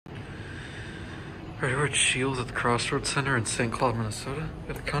Alright, we're at Scheels at the Crossroads Center in St. Cloud, Minnesota.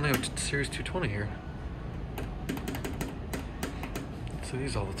 We got the KONE Series 220 here. See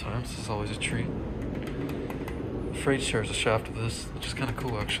these all the time. This is always a treat. Freight shares a shaft of this, which is kind of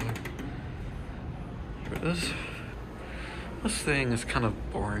cool actually. Here it is. This thing is kind of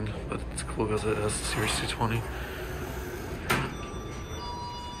boring, but it's cool because it has the Series 220.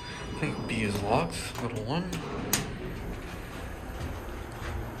 I think B is locked, little one.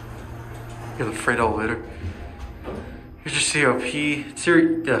 You got a freight elevator. Here's your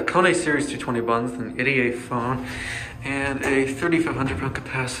COP, KONE Series 220 buttons, an 88 phone, and a 3,500 pound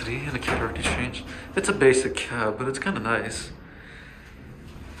capacity, and a key already changed. It's a basic cab, but it's kind of nice.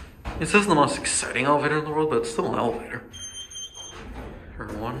 This isn't the most exciting elevator in the world, but it's still an elevator. Here,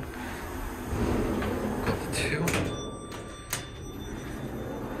 one. Got the two.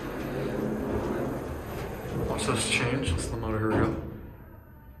 Watch this change. Let's the motor hurry up.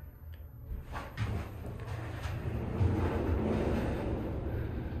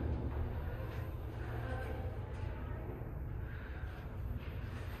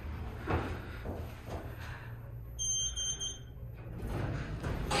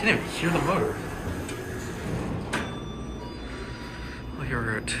 I can't even hear the motor. Well, here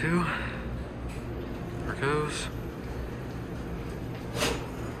we're at 2. There it goes.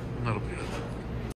 That'll be it.